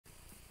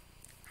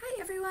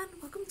everyone,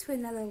 welcome to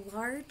another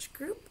large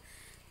group.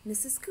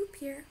 Mrs. Scoop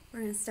here. We're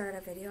going to start our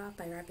video off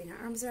by wrapping our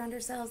arms around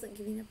ourselves and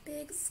giving a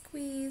big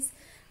squeeze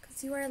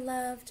because you are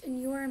loved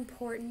and you are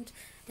important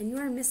and you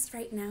are missed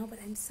right now, but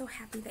I'm so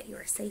happy that you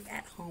are safe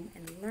at home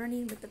and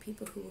learning with the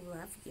people who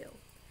love you.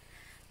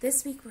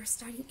 This week we're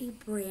starting a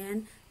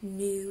brand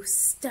new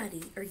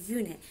study or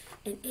unit,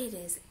 and it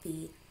is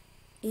the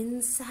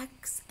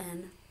insects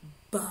and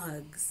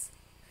bugs.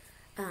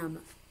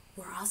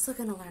 We're also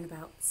going to learn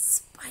about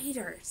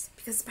spiders,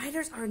 because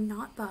spiders are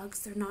not bugs,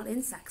 they're not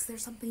insects, they're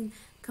something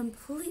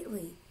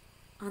completely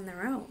on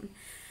their own.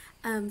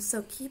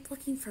 So keep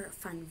looking for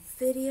fun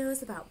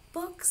videos about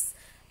books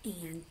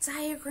and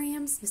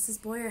diagrams.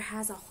 Mrs. Boyer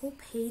has a whole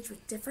page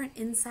with different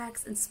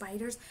insects and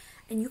spiders,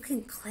 and you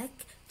can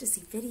click to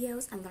see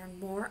videos and learn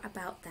more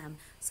about them.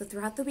 So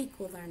throughout the week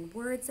we'll learn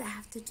words that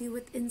have to do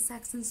with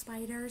insects and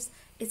spiders.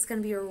 It's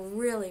going to be a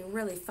really,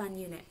 really fun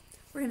unit.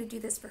 We're going to do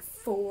this for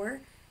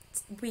 4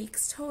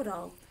 weeks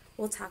total.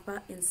 We'll talk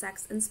about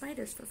insects and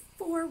spiders for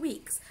 4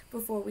 weeks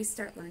before we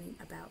start learning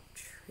about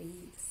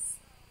trees.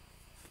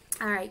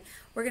 Alright,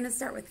 we're going to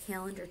start with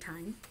calendar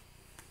time.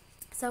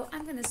 So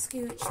I'm going to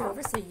scooch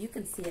over so you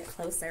can see it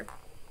closer.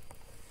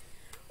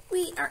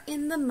 We are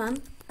in the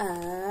month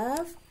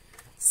of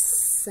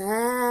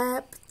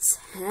September.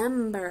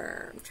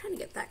 I'm trying to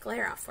get that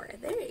glare off for you.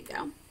 There you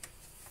go.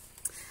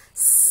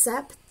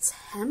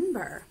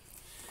 September.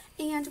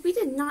 And we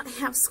did not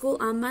have school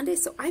on Monday,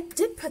 so I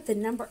did put the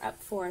number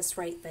up for us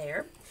right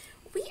there.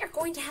 We are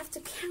going to have to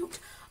count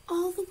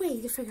all the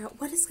way to figure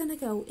out what is going to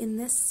go in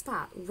this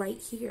spot right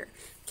here.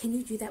 Can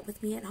you do that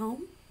with me at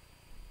home?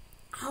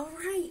 All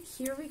right,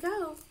 here we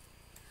go.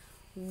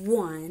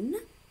 1,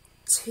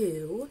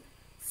 2,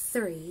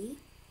 3,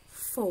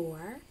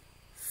 4,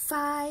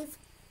 5,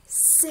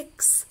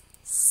 6,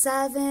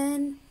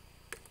 7,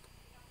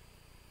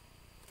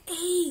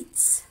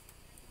 8.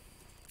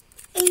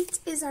 8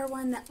 is our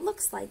one that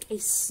looks like a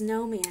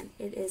snowman.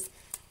 It is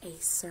a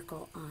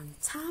circle on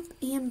top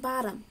and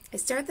bottom. I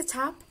start at the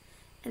top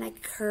and I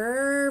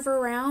curve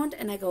around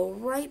and I go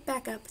right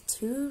back up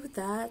to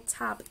the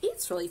top.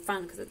 8's really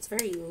fun because it's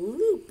very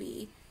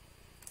loopy.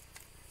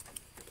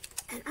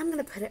 And I'm going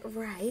to put it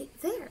right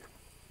there.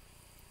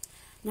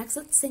 Next,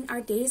 let's sing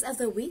our Days of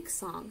the Week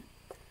song.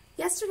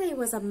 Yesterday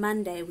was a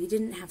Monday. We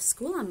didn't have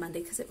school on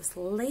Monday because it was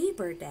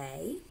Labor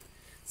Day.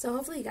 So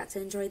hopefully you got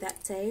to enjoy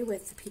that day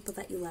with the people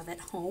that you love at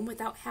home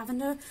without having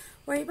to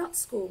worry about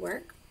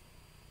schoolwork.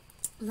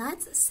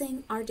 Let's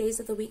sing our Days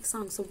of the Week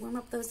song. So warm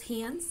up those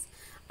hands.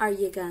 Are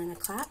you gonna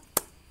clap?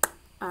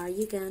 Are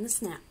you gonna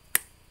snap?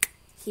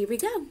 Here we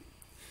go.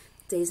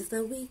 Days of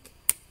the week.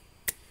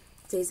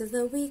 Days of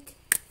the week.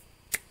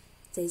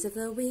 Days of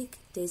the week.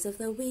 Days of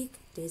the week.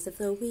 Days of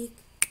the week.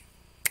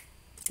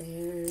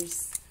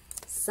 There's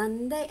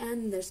Sunday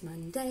and there's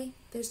Monday.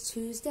 There's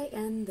Tuesday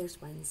and there's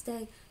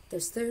Wednesday.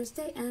 There's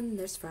Thursday and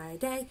there's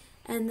Friday,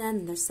 and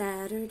then there's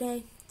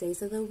Saturday.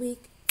 Days of the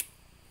week,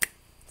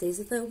 days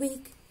of the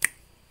week,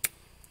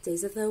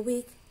 days of the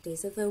week,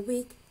 days of the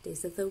week,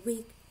 days of the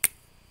week.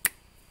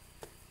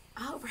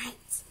 All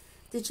right.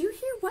 Did you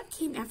hear what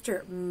came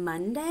after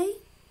Monday?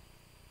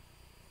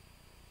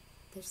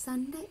 There's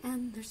Sunday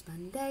and there's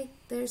Monday.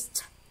 There's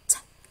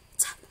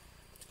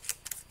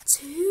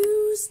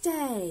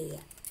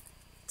Tuesday.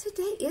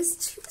 Today is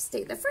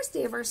Tuesday, the first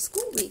day of our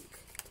school week.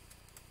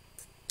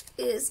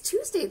 Is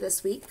Tuesday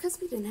this week because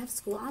we didn't have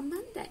school on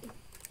Monday.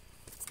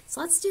 So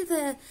let's do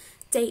the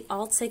date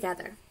all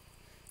together.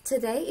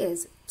 Today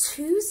is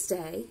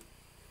Tuesday,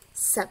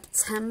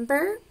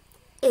 September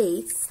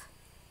 8th,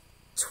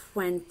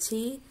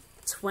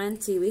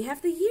 2020. We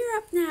have the year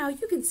up now.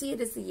 You can see it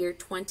is the year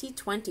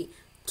 2020.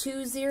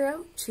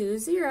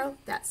 2020.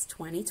 That's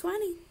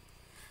 2020.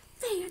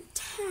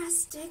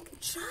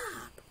 Fantastic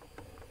job.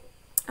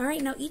 All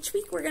right, now each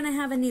week we're going to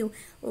have a new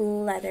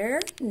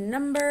letter,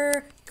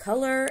 number,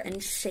 color,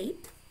 and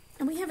shape.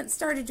 And we haven't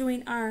started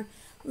doing our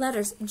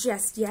letters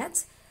just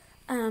yet,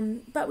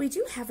 but we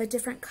do have a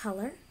different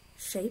color,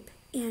 shape,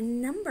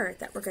 and number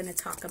that we're going to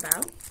talk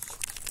about.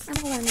 And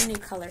we'll learn a new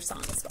color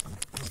song as well.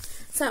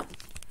 So,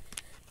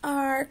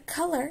 our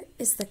color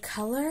is the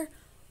color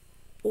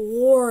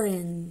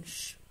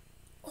orange.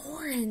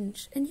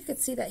 Orange. And you can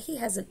see that he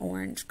has an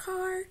orange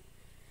car.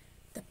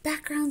 The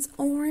background's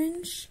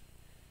orange.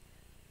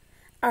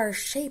 Our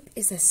shape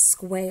is a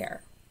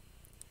square.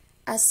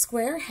 A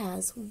square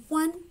has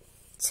 1,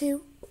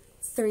 2,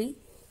 3,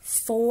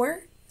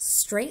 4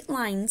 straight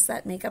lines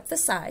that make up the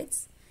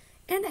sides.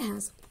 And it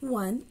has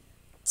 1,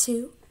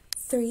 2,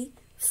 3,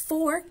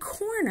 4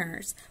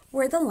 corners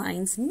where the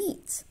lines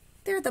meet.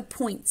 They're the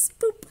points.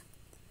 Boop.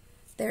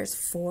 There's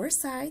 4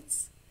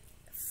 sides,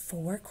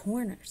 4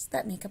 corners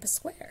that make up a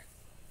square.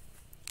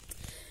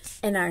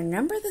 And our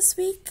number this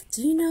week,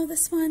 do you know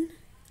this one?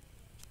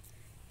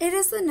 It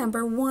is the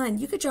number 1.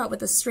 You could draw it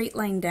with a straight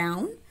line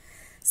down.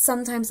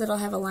 Sometimes it'll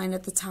have a line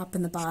at the top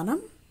and the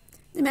bottom.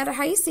 No matter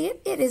how you see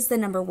it, it is the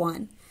number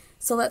 1.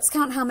 So let's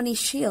count how many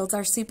shields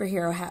our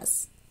superhero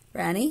has.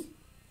 Ready?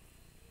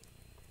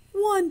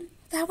 1.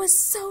 That was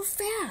so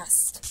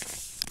fast.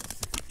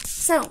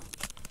 So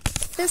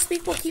this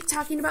week we'll keep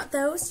talking about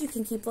those. You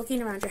can keep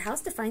looking around your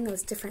house to find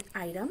those different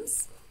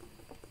items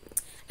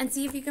and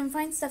see if you can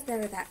find stuff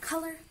that are that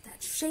color,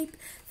 that shape,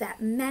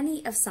 that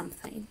many of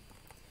something.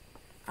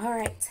 All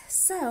right,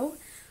 so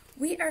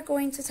we are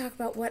going to talk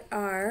about what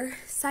our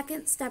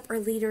second step or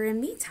leader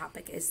in me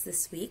topic is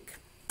this week.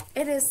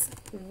 It is,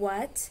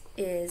 what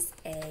is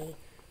a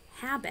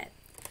habit?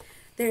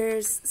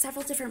 There's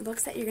several different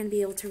books that you're going to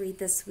be able to read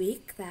this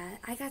week that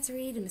I got to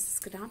read and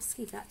Mrs.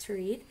 Godomsky got to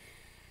read.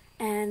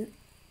 And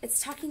it's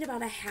talking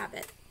about a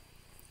habit.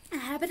 A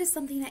habit is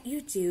something that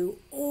you do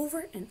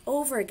over and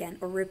over again,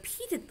 or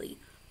repeatedly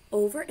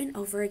over and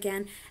over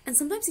again. And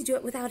sometimes you do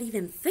it without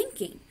even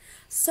thinking.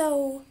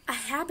 So a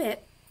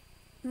habit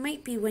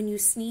might be when you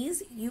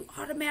sneeze, you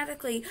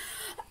automatically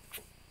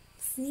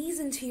sneeze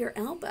into your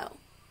elbow.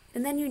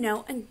 And then you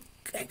know, and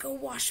I go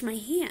wash my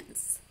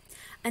hands.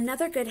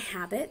 Another good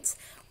habit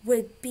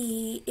would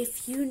be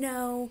if you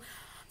know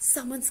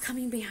someone's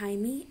coming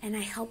behind me and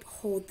I help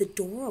hold the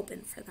door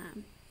open for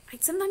them.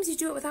 Right? Sometimes you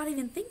do it without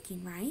even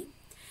thinking, right?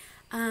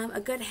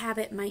 A good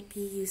habit might be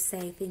you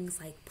say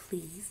things like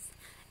please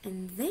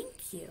and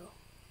thank you.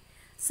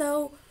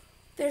 So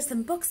there's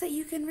some books that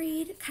you can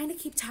read, kind of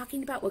keep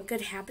talking about what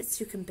good habits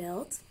you can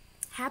build.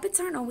 Habits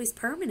aren't always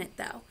permanent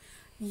though.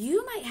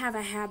 You might have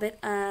a habit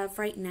of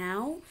right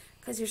now,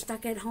 because you're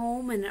stuck at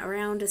home and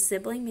around a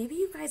sibling, maybe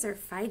you guys are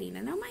fighting.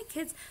 I know my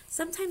kids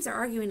sometimes are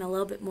arguing a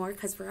little bit more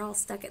because we're all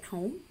stuck at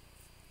home.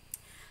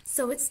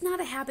 So it's not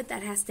a habit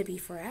that has to be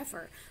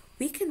forever.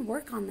 We can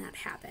work on that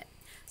habit.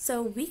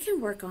 So we can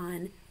work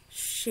on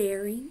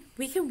sharing.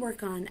 We can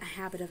work on a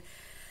habit of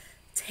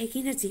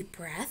taking a deep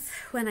breath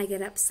when I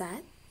get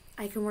upset.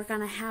 I can work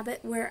on a habit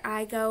where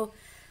I go,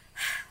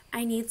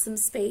 I need some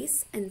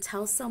space, and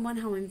tell someone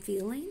how I'm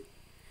feeling.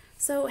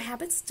 So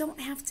habits don't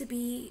have to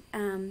be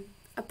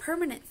a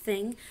permanent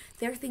thing.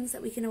 There are things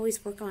that we can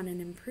always work on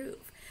and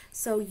improve.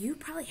 So you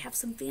probably have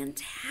some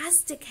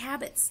fantastic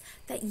habits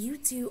that you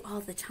do all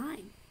the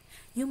time.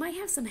 You might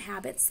have some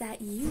habits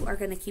that you are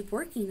going to keep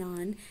working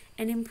on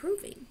and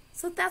improving.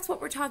 So that's what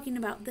we're talking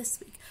about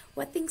this week.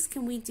 What things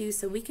can we do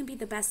so we can be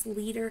the best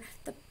leader,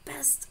 the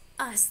best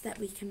us that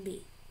we can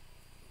be?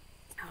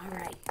 All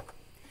right.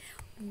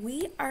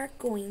 We are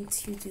going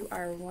to do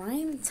our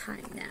rhyme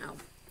time now.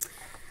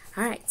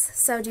 All right.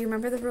 So do you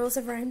remember the rules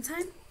of rhyme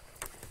time?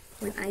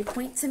 When I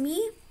point to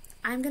me,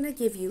 I'm going to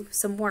give you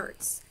some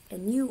words,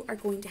 and you are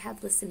going to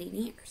have listening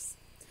ears.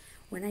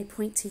 When I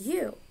point to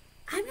you,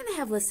 I'm going to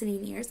have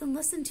listening ears and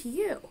listen to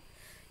you.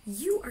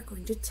 You are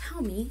going to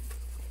tell me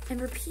and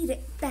repeat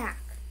it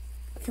back.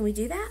 Can we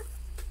do that?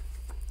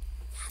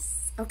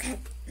 Yes. Okay.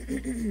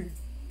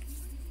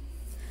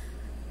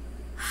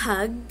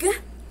 Hug,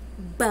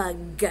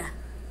 bug.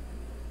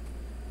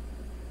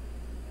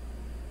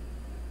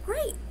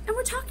 Great. And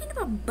we're talking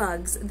about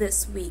bugs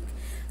this week.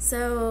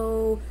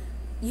 So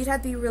you'd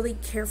have to be really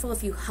careful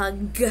if you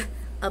hug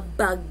a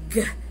bug,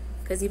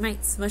 because you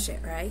might smush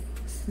it, right?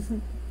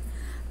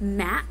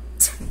 Mat,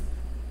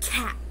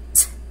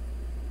 cat.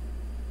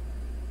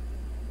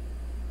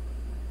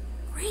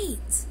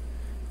 Great.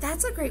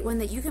 That's a great one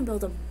that you can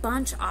build a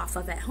bunch off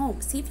of at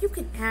home. See if you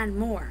can add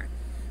more.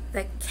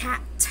 The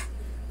cat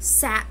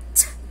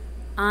sat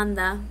on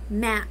the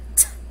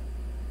mat.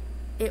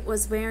 It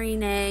was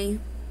wearing a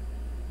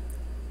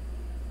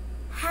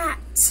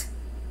hat.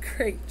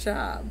 Great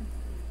job.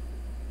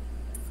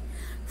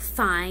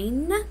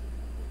 Fine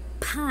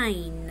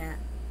pine.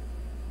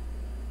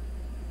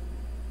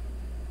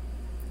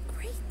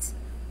 Great.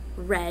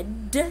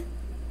 Red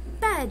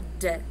bed.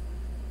 Good.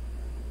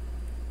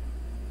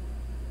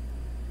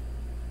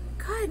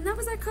 And that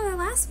was our color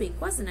last week,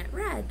 wasn't it?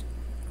 Red.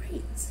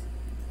 Great.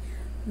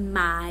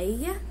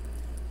 My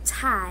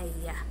tie.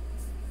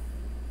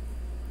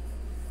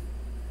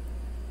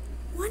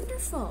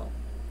 Wonderful.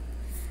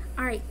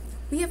 All right.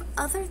 We have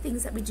other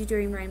things that we do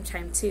during rhyme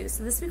time too.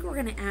 So this week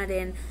we're going to add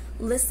in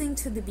listening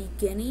to the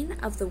beginning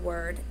of the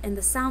word and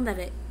the sound that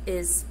it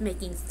is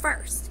making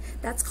first.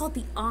 That's called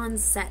the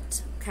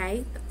onset,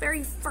 okay? The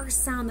very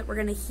first sound that we're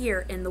going to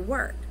hear in the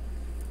word.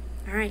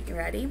 All right, you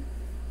ready?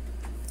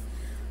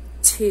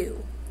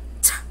 Two.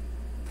 T.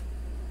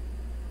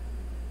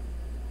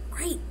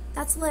 Great.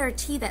 That's the letter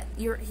T that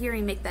you're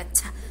hearing make that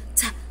t,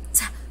 t,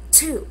 t,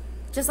 two.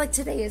 Just like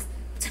today is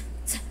t,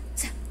 t,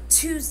 t,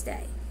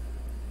 Tuesday.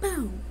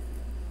 Boom.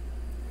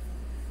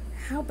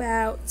 How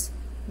about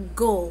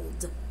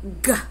gold?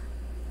 G.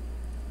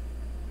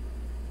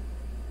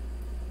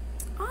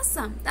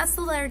 Awesome. That's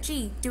the letter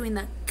G doing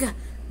the g,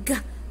 g,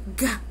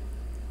 g.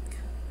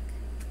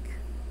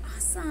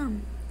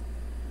 Awesome.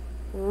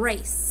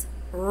 Race.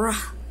 R.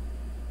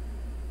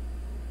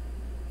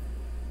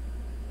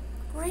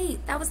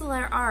 Great. That was the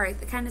letter R.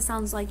 It kind of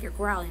sounds like you're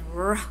growling.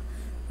 R,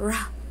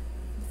 r.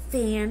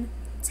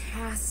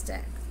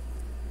 Fantastic.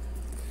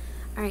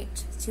 All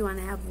right, do you want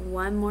to have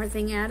one more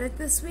thing added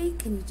this week?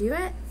 Can you do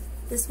it?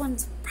 This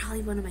one's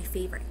probably one of my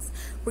favorites.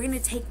 We're going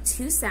to take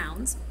two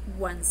sounds,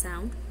 one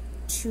sound,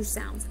 two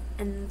sounds,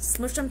 and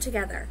smush them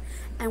together,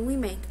 and we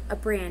make a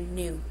brand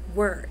new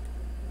word.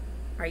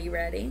 Are you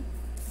ready?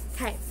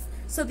 Okay,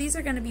 So these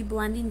are going to be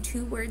blending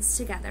two words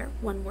together.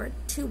 One word,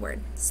 two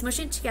word. Smush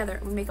it together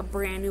and we make a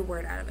brand new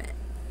word out of it.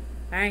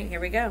 All right, here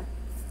we go.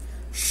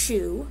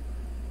 Shoe,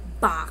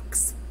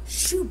 box,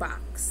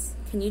 shoebox.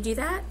 Can you do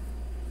that?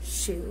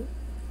 Shoe,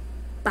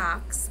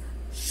 box,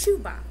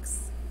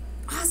 shoebox.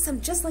 Awesome,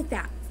 just like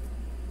that.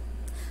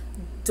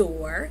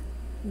 Door,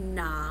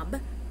 knob,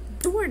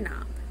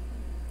 doorknob.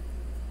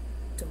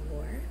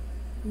 Door,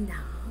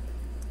 knob,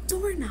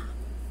 doorknob.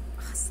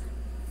 Awesome.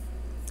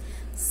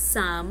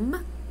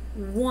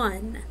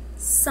 Someone,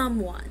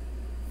 someone.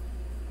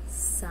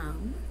 Someone,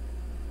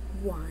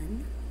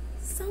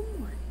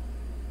 someone.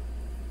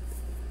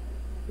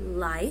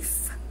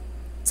 Life,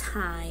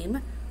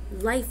 time,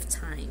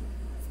 lifetime.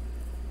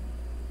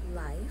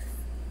 Life,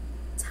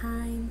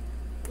 time,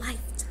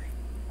 lifetime.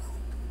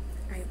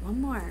 All right,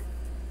 one more.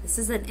 This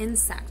is an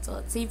insect, so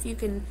let's see if you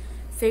can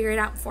figure it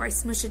out before I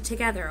smush it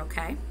together,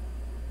 okay?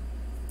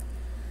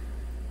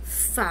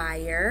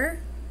 Fire,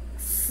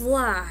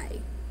 fly.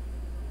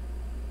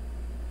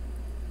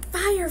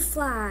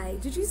 Firefly.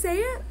 Did you say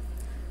it?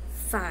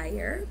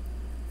 Fire,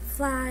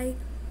 fly,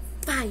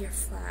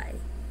 firefly.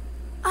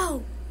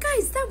 Oh,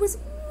 guys, that was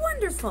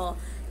wonderful.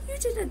 You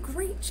did a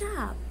great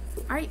job.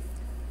 All right,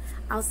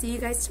 I'll see you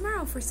guys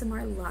tomorrow for some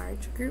more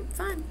large group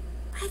fun.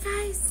 Bye,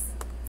 guys.